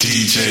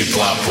DJ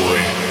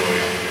BLOTTBOYY.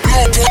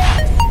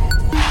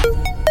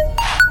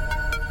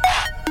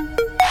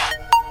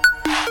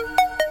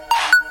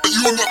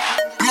 You on the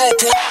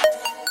BLOTTBOYY.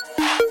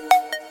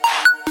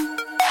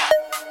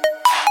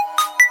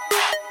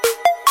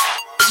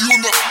 You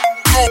on the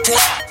BLOTTBOYY.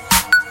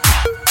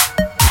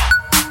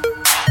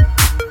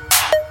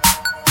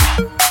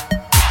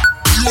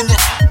 You on the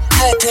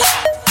BLOTTBOYY.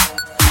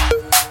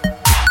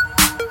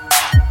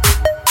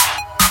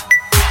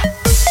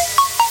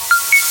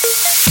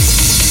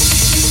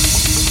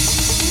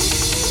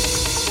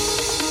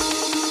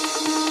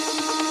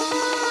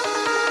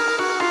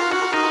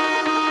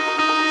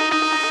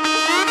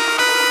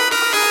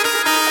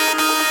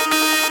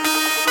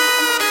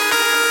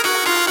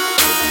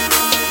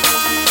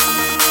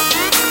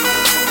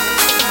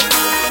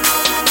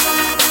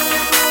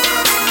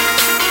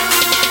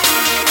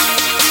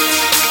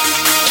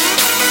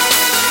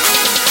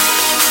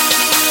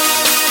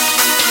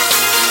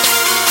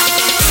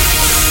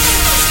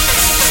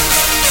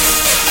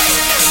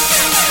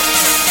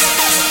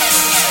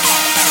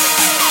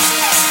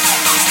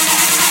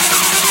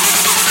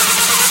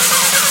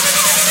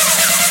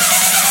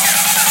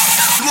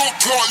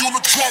 You on the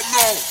track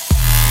now.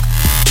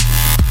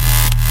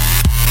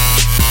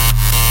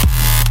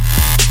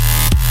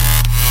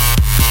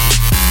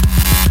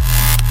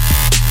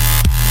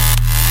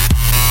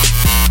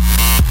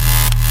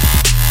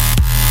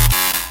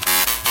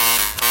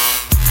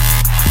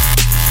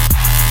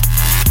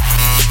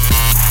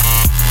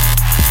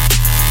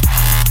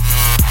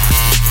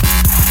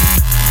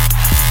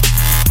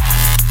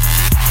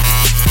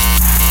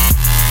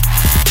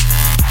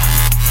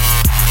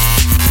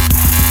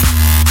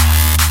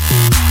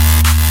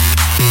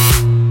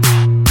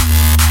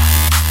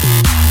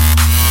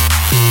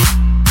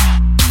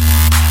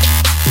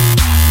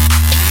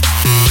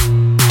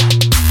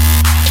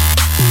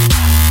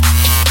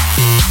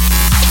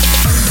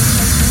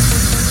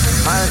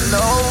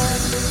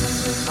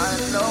 I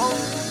know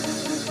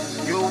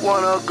you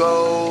wanna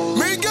go.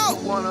 Me go. You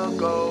wanna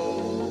go.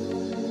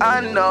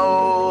 I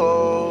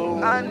know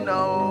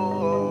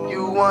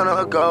you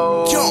wanna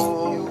go. Yo,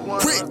 You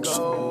wanna rich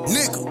go.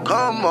 nigga.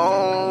 Come on.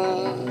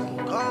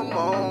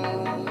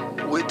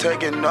 We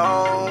taking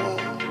on.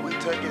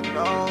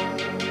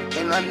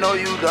 And I know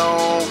you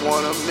don't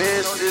wanna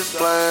miss this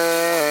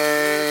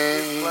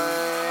plane.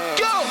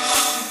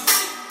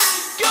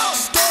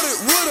 Started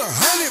with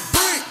 100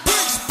 bricks.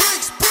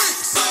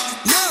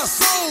 Now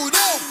sold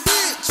out,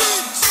 bitch.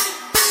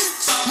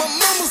 My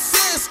mama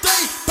said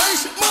stay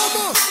patient,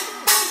 mama.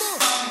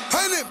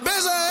 100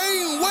 bands, I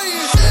ain't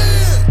waiting.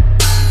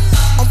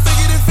 I'm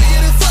figured it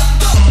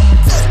fucked up.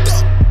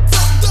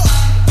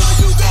 Boy,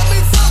 you got me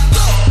fucked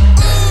up.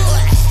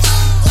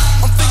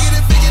 I'm figured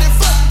it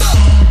fucked up.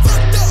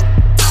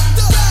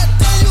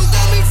 Goddamn, you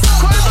got me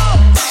fucked up.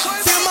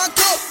 Fill my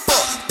cup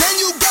up, then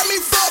you got me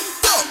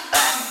fucked up.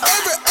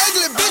 Every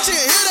ugly bitch in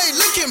here, they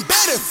looking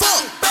bad as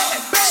fuck.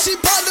 She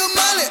popped the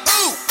molly,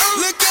 ooh,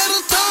 look at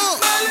her tongue.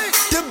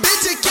 The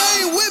bitch that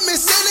came with me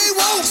said they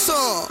want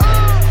some.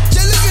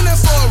 Just looking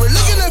at forward, run.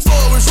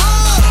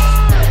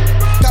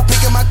 Got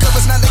pink in my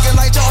covers, not looking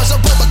like George or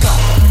Bubblegum.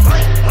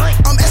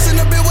 I'm asking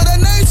a bitch what her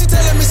name, she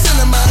telling me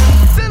cinnamon.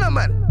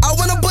 I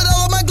wanna put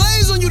all of my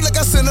glaze on you like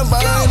a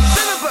cinnamon.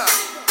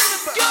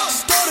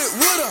 Started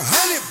with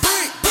 100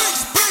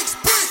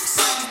 bricks.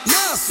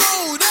 Now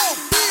sold out,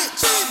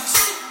 bitch.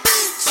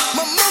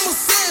 My mama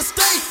said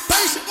stay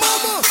patient,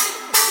 mama.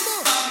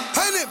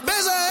 100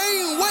 bands, I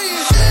ain't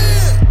waiting.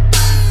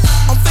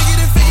 I'm figured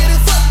it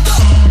fucked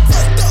up.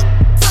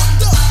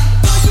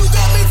 Boy, you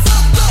got me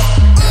fucked up.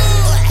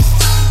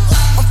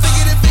 I'm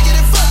figured it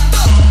fucked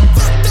up.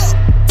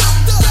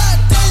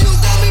 Goddamn, you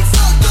got me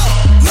fucked up.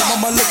 Now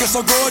mama looking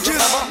so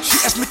gorgeous, she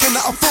asked me can I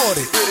afford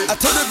it. I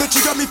told her bitch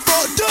you got me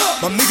fucked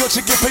up. My nigga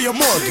chicken pay your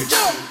mortgage.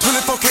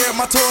 24K at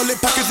my toilet,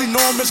 pockets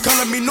enormous,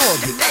 calling me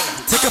Norbit.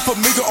 Take it for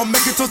Migo, I'm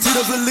making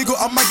tortillas illegal,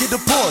 I might get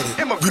deported.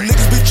 You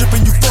niggas be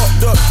tripping, you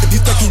fucked up. If you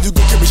thinking you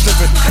gon' get me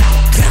slipping.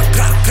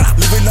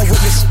 Living no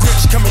witness,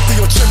 scripts coming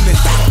through your chimney.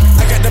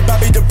 I got the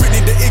Bobby, the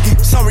Britney, the Iggy.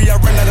 Sorry I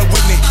ran out of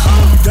Whitney.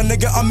 Young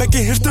nigga, I'm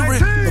making history.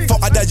 Before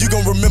I die, you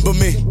gon' remember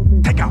me.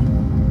 Take out.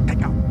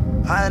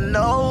 I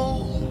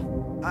know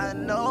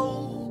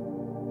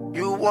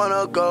you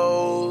wanna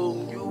go.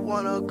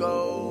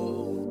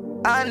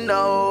 I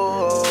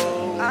know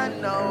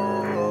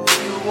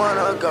you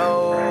wanna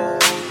go.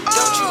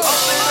 Don't you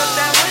open up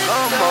that window.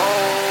 Come on.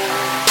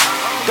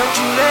 Don't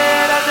you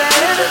let out that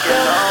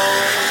window.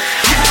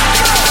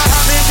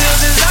 Popping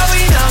pills is all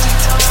we know.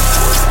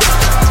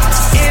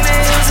 In the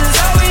hills is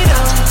all we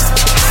know.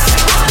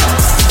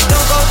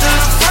 Don't go to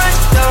the front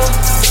door.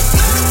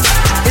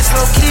 It's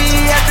low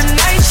key at the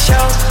night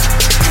show.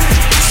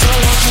 So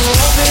don't you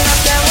open up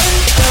that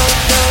window.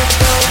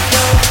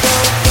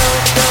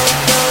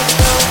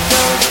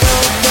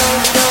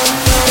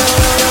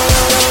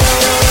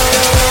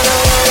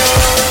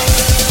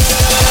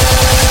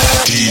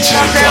 DJ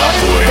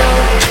BLOTTBOYY.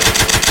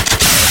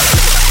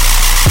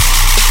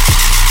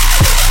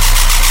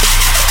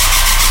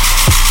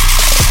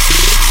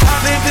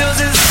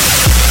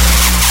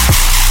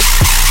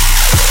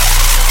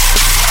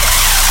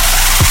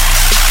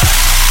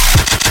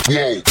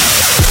 Whoa.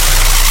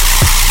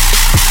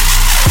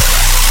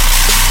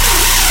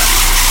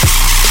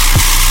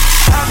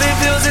 Popping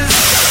pills is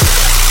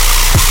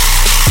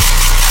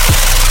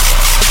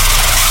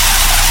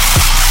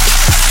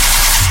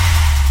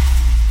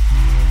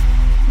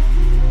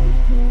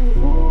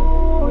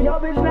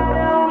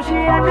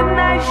at the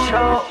night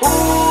show,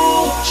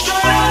 ooh,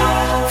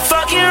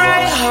 fucking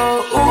right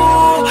ho,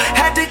 ooh,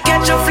 had to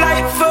catch a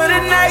flight for the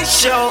night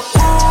show,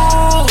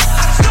 ooh,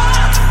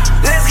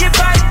 let's get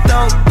right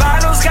though,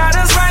 bottles got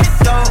us right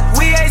though,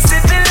 we ain't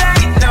sipping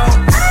light, no,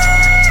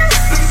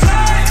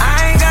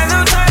 I ain't got no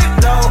type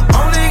though,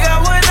 only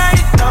got one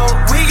night though,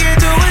 we can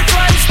do it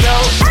twice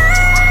though,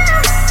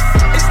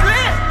 it's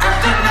lit at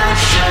the night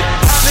show,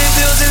 popping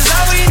pills is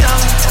all we know,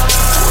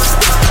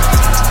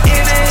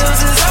 in the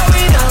hills is all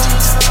we know.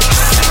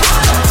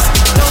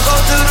 Don't go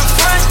to the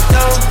front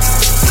though.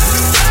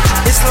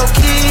 It's low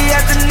key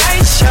at the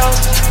night show.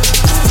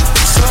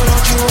 So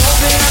don't you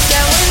open up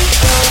that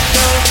window.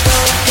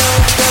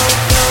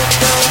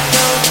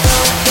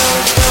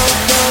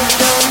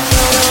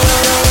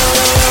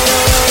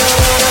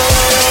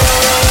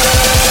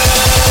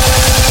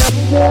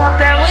 Get out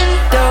that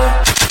window.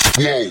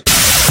 Whoa.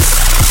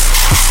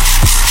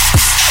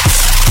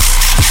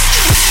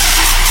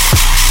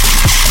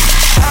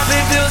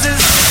 Popping pills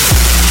is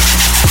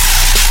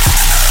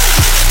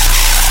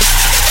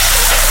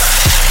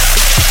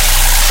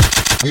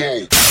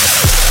whoa.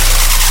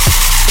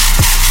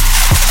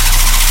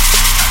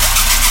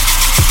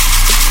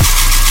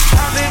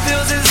 popping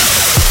pills is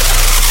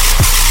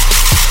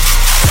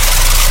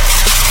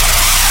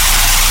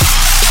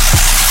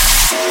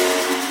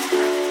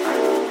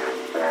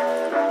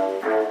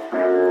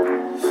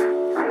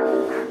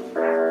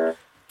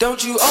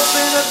don't you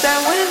open up that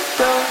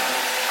window.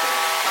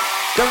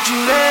 Don't you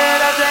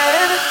let out that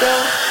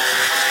antidote.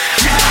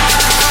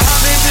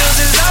 Popping pills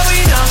is all we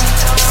know.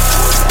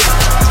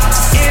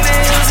 In the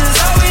hills is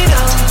all we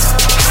know.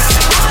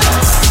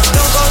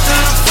 Don't go to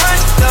the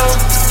front though.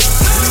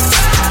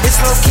 It's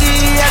low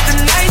key at the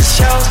night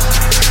show.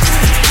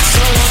 So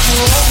don't you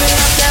open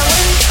up that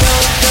window.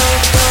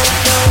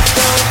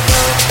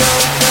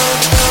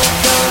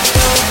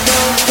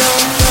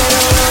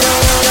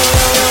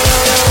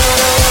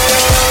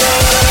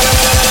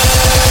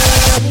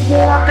 Get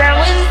out that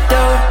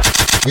window.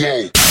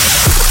 Whoa.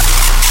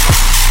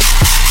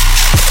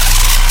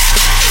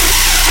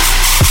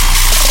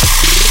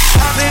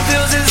 Popping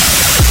pills is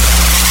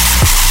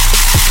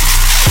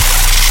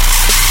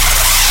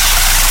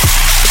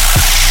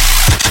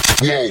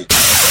whoa.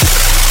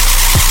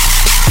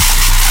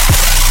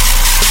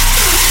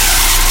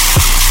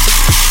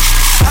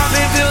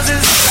 popping pills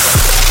is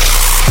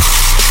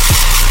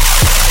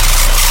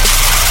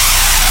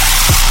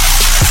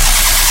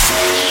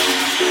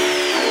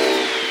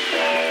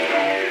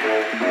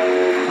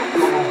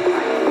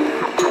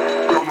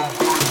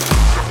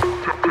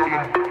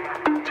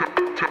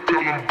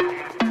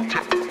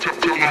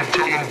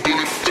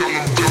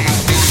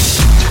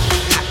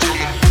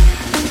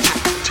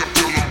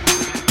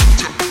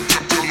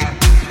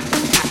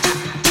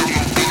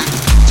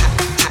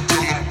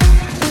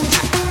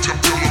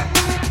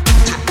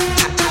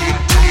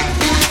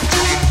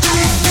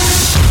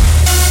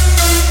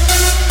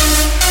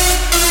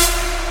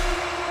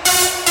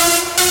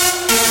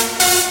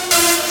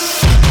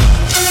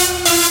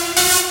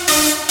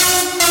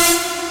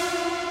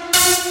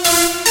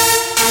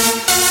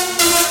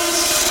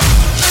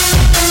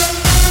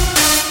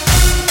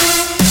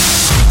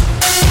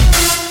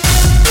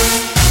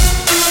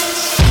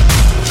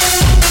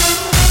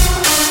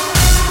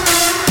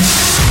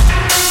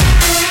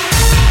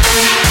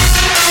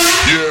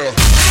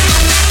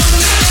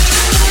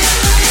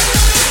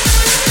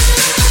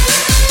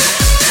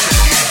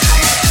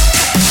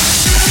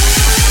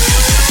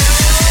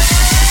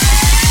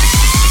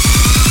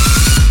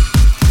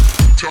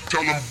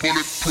Tell them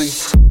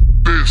bulletproof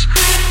this.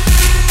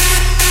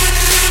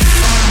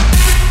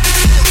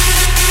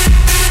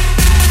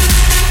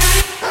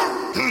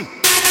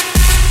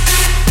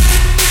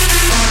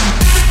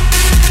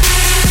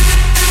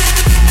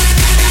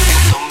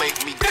 don't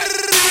make me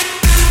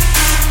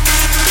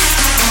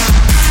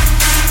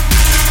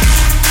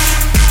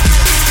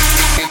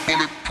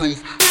Bulletproof.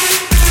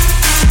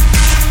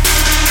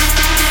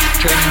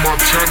 Tony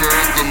Montana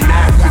at the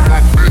lot with my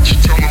bitch.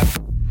 Tell them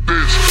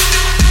this.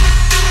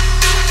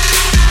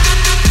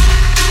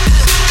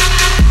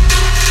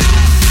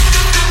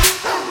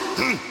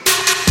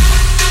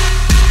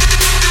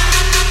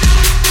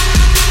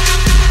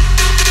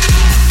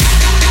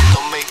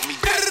 don't make me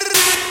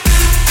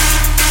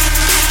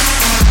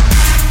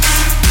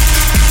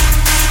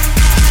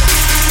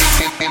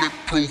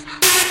Bulletproof.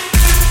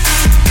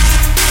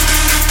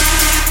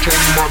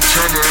 Tony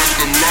Montana at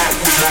the lot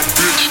with my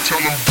bitch.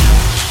 Tell them.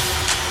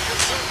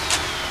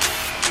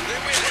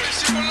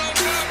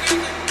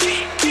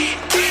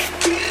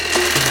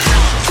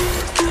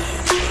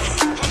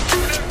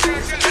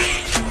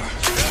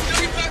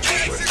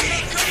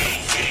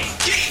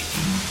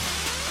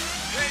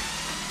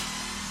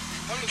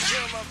 I'm just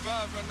killing my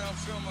vibe right now,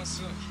 feel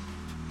myself.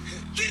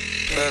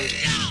 Panda.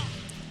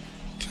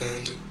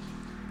 Panda.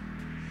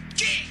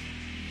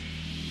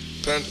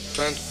 Panda,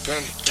 panda,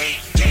 panda,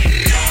 panda.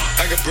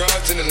 I got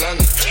broads in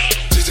Atlanta,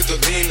 just to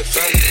lean the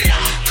family.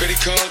 Credit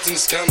cards in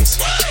the scammers,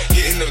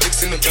 hitting the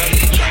licks in the van.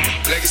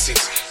 Legacies,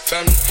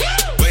 family,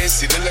 wait and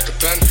see, look like a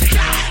panda.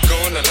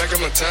 Going out like a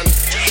Montana,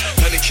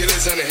 100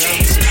 killers on the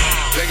helmets.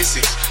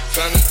 Legacies,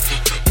 family,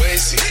 wait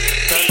and see,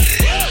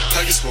 family.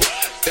 Pockets full,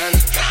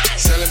 Danny,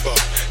 selling ball,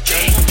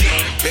 candy.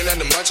 Been on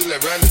the macho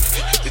like Randy,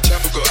 the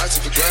chopper go out to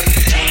for granted.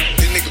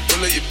 This nigga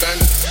bullet your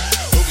bandit,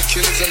 hope you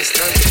killers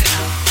understand it.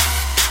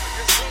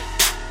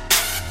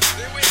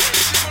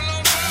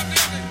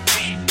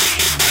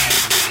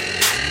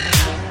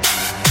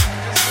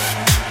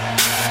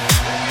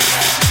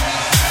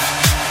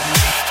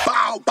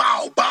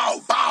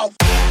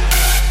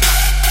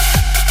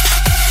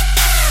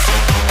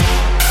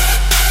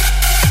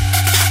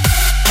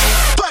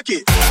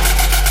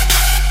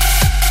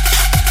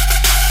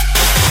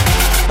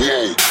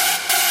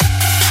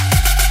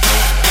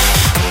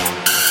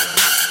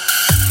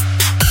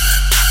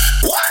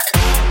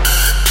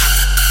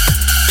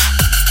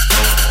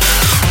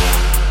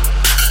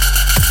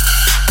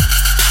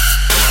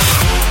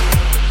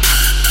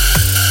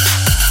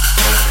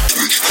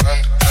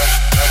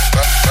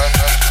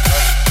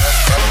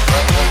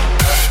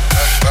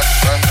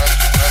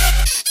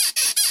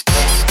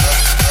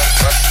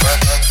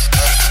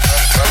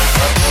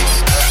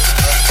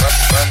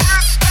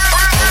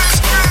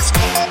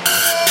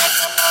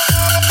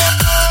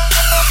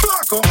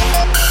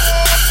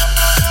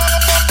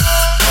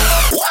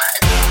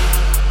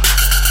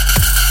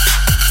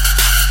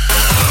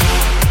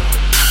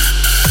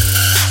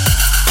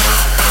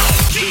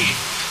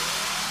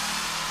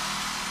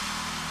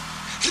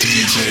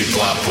 DJ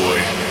BLOTTBOYY.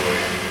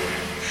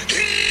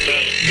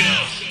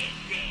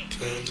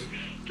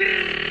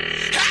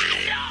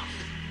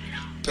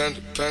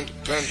 Panda, panda,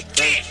 panda,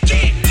 panda.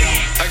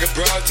 I got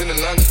broads in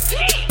Atlanta,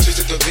 just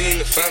to lean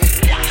the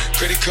family.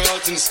 Credit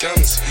cards in the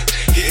scammers,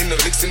 hitting the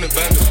licks in the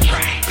van.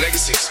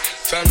 Legacies,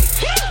 family,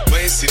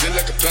 wait and see, look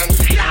like a panda.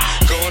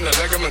 Going out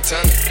like a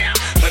Montana,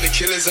 100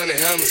 killers on the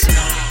helmets.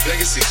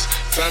 Legacies,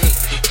 family,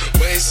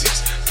 wait and see,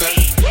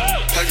 family.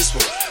 Pockets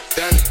full,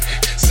 Danny,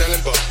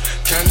 selling ball,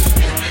 candy.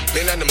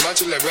 Been on the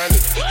macho like Randy,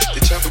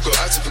 the chopper go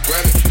out to for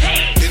granted.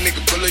 This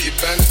nigga bullet your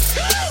bandit,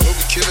 hope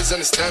you killers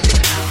understand me.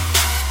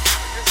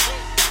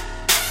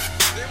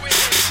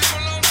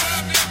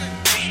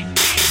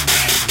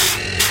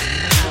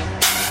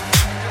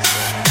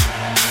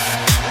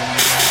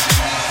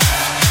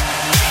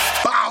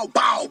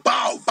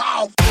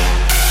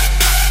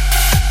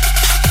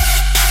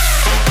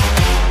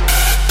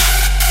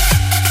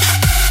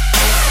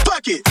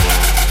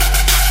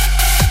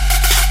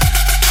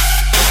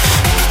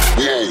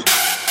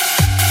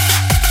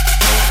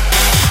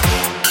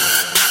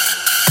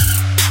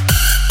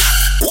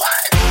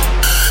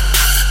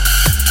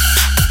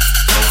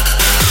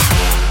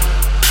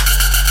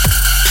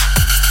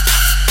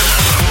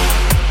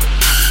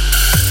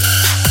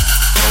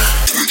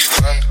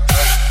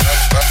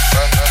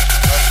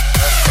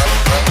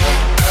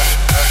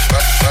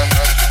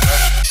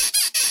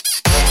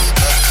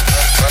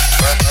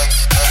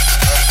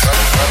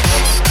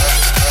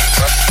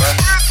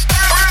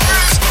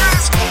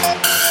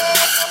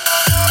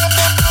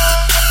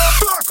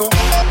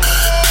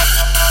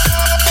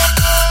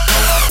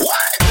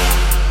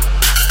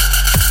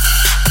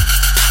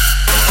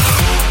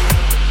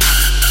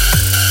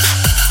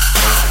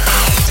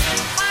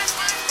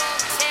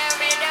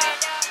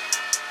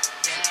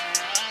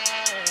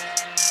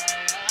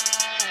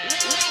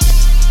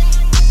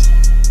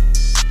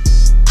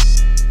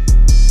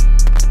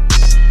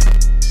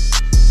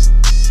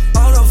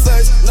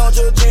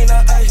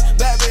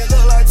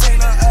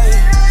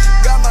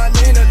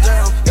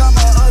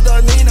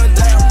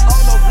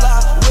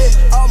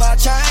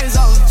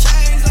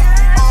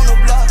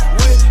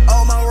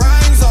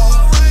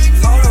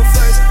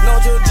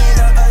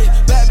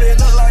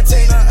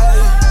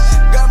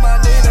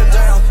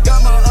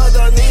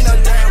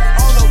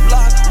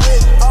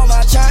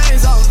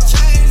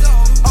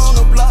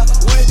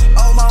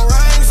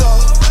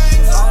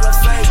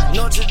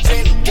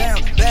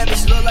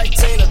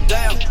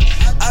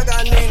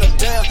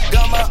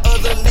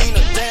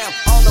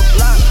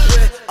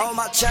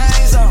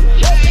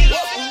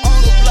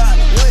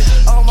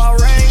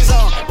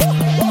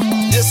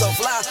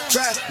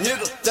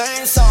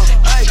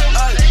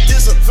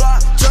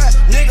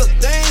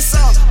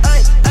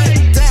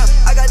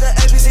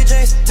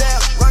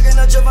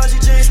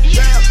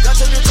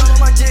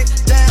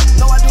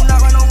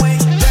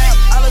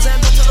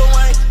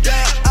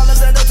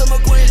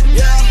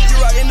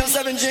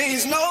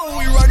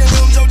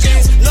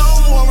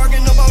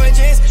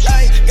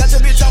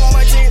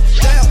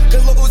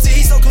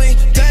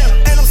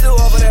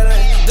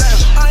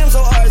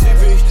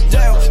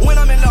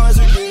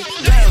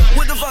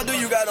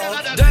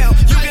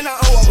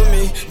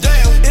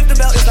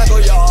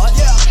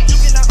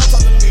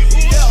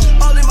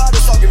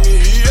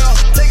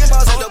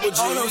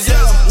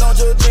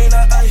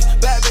 Gina, ayy.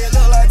 Bad bitch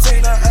look like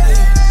Tina,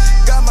 ayy.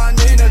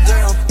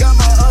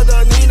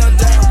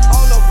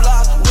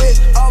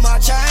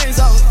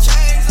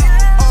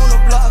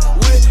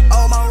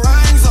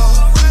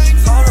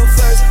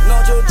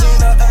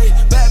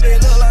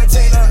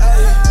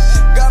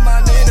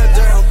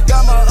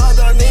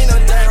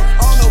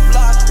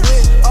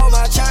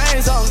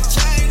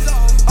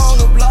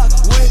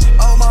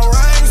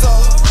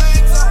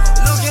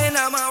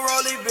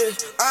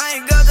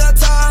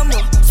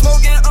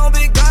 Smoking on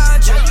big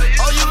ganja.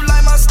 Oh, you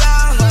like my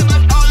style?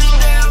 All these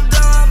damn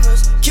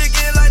diamonds,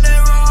 kicking like they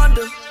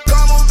Ronda.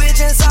 Caramel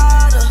bitch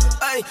inside her.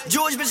 Ay,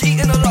 Jewish bitch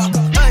eating a locker.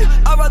 Ay,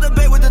 I'd rather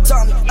bait with the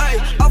Tommy. Ay,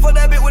 off of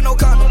that bit with no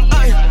condom.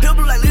 Ay, pill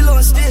blue like Lilo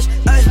and Stitch.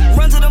 Ay,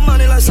 run to the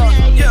money like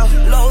Sonic. Yeah,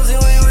 Lowe's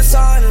when you was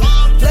signing.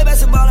 Play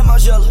basketball in my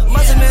jello.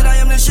 Must admit I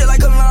am this shit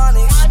like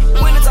Kalani's.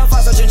 Win the top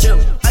 5 such a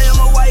chinchilla. I am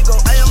a white go.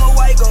 I am a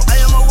white go. I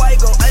am a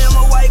white go. I am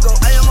a white go.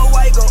 I am a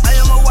white go. I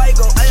am a white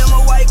go. I am a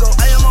white go.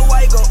 I am a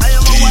white go. I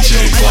am a white go.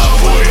 DJ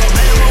BLOTTBOY.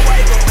 I am a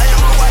white go. I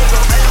am a white go.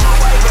 I am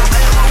a white go. I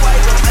am a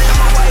white go. I am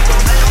a white go.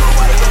 I am a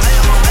white go. I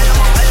am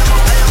a white go.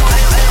 I am a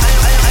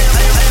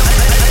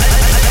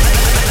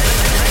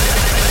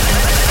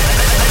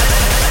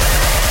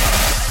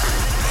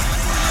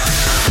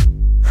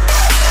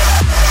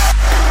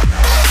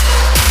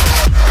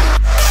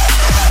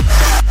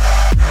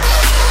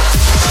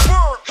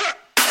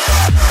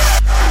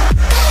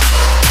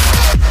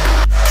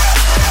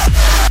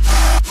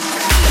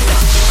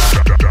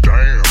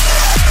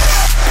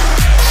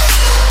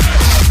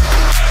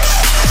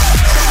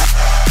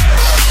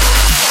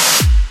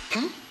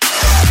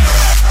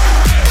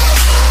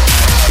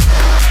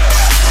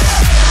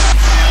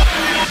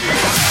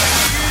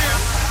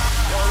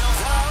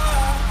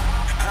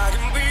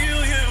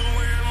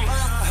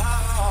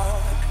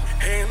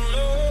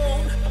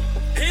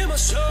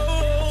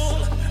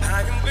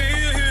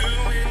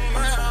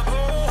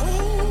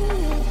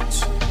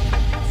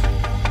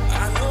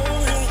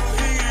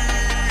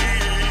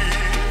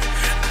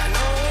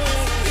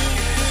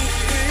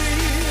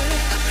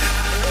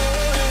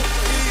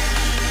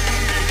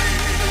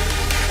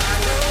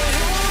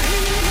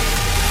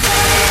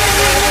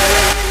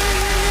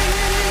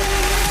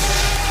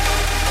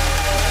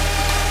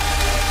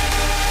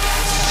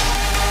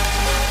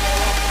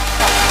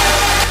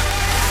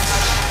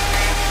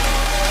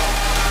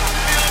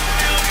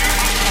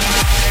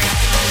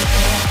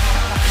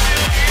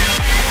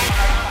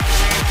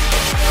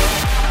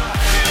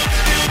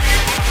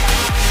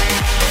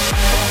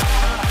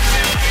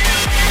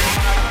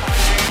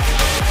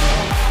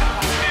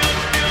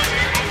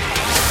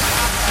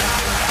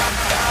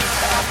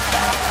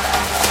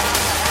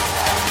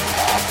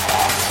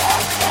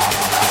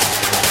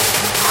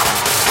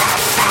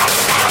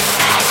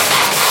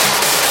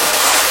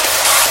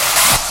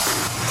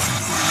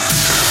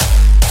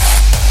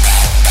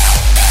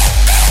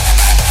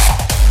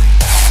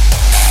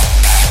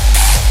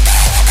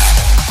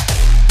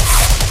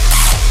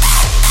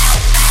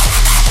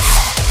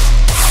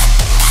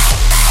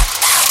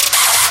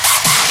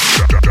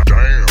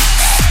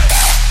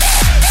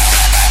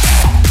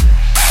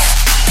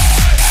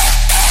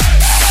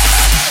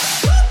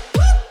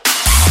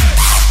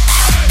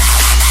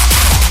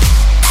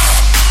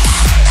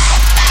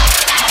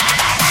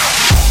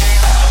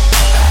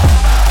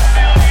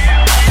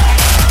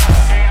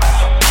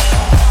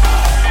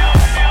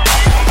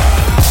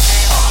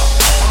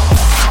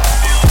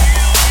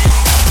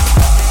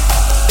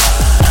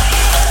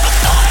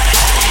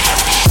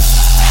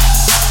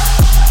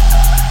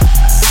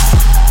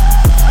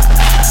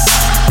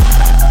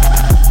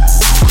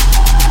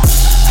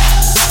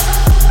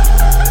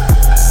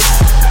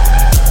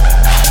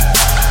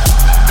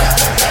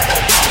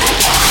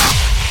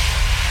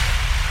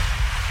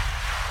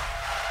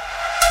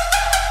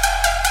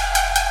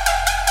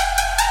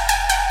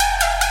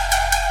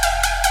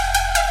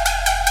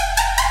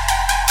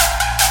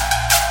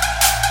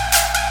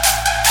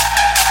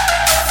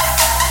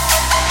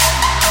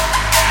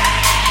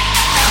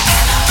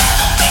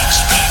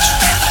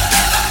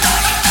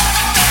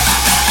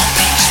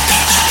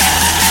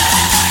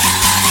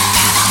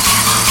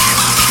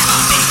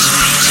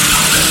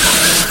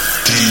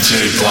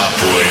DJ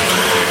BLOTTBOY.